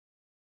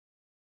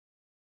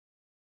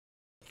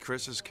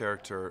Chris's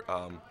character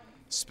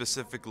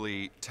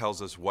specifically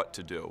tells us what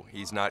to do.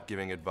 He's not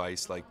giving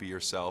advice like be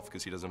yourself,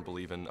 because he doesn't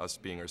believe in us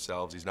being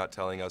ourselves. He's not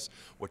telling us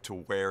what to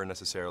wear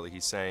necessarily.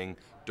 He's saying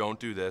don't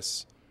do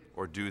this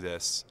or do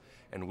this,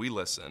 and we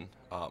listen.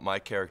 My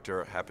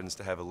character happens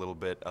to have a little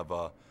bit of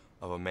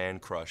a man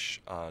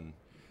crush on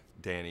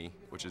Danny,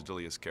 which is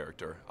Delia's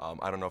character.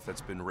 I don't know if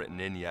that's been written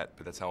in yet,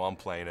 but that's how I'm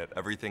playing it.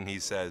 Everything he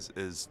says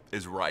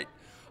is right.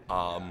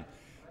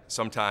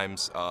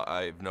 Sometimes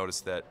I've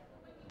noticed that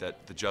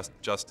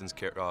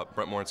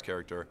Brent Morin's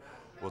character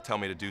will tell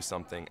me to do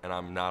something and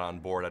I'm not on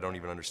board. I don't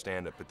even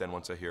understand it. But then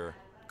once I hear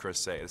Chris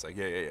say it, it's like,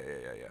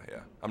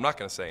 yeah. I'm not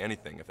going to say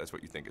anything if that's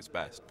what you think is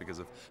best, because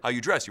of how you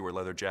dress. You wear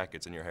leather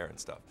jackets in your hair and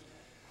stuff.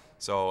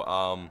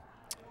 So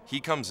he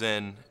comes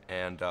in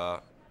and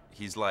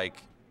he's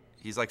like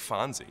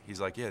Fonzie. He's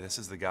like, yeah, this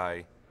is the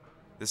guy.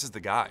 This is the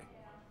guy.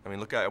 I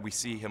mean, look at, we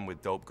see him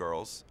with dope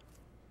girls.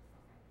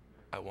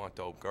 I want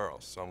dope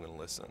girls, so I'm going to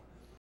listen.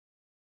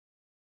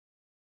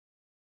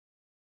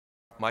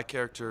 My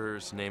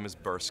character's name is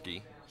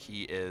Burski.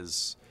 He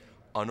is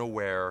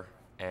unaware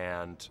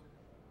and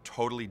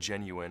totally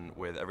genuine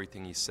with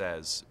everything he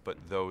says, but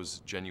those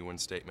genuine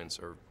statements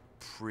are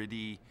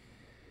pretty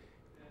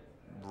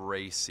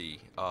racy.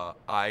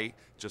 I,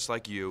 just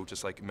like you,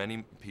 just like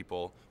many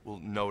people, will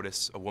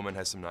notice a woman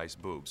has some nice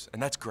boobs,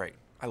 and that's great.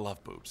 I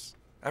love boobs.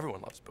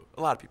 Everyone loves boobs.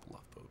 A lot of people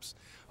love boobs.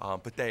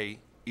 But they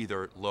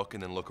either look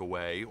and then look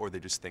away, or they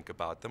just think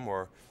about them,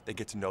 or they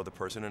get to know the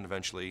person and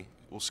eventually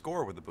will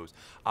score with the boobs.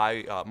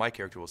 My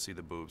character will see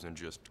the boobs and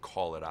just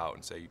call it out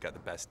and say, you got the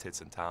best tits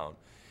in town.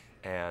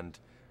 And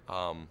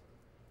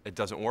it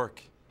doesn't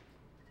work.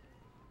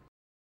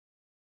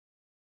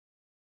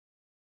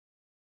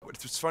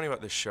 What's funny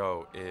about this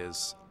show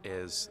is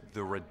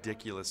the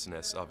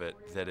ridiculousness of it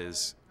that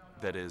is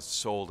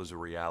sold as a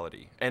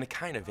reality, and it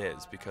kind of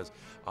is, because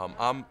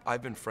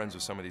I've been friends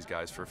with some of these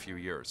guys for a few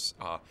years,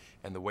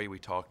 and the way we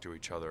talk to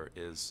each other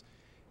is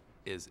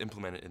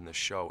implemented in the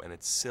show, and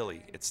it's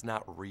silly. It's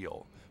not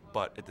real,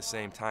 but at the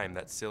same time,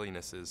 that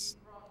silliness is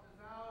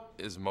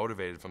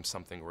motivated from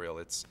something real.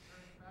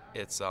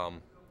 There's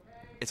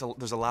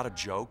a lot of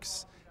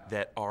jokes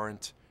that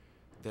aren't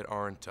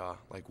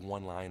like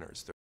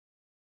one-liners.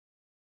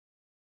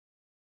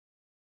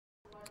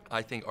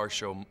 I think our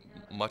show,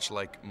 much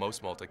like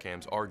most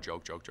multicams, are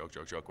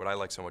joke. What I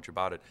like so much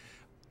about it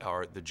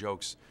are the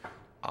jokes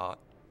are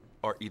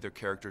either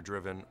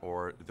character-driven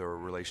or they're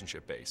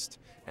relationship-based.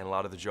 And a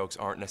lot of the jokes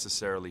aren't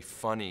necessarily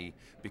funny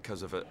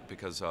because of,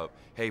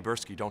 hey,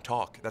 Burski, don't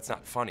talk. That's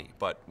not funny.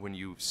 But when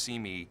you see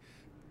me,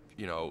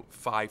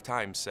 5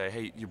 times say,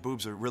 hey, your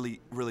boobs are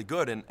really, really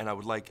good, and I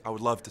would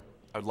love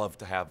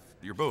to have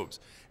your boobs.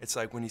 It's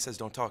like when he says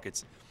don't talk,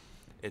 it's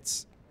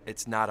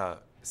not a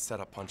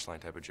set-up punchline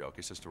type of joke.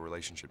 It's just a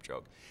relationship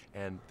joke,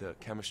 and the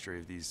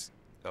chemistry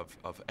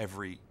of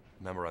every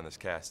member on this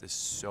cast is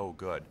so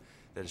good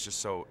that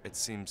it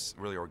seems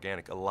really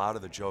organic. A lot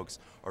of the jokes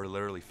are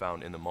literally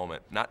found in the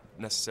moment, not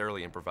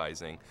necessarily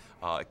improvising.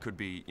 It could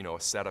be a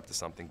setup to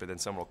something, but then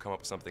someone will come up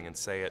with something and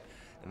say it,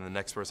 and the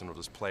next person will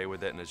just play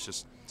with it, and it's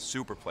just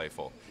super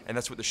playful. And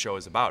that's what the show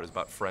is about. It's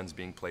about friends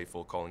being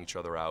playful, calling each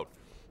other out,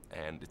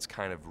 and it's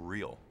kind of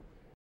real.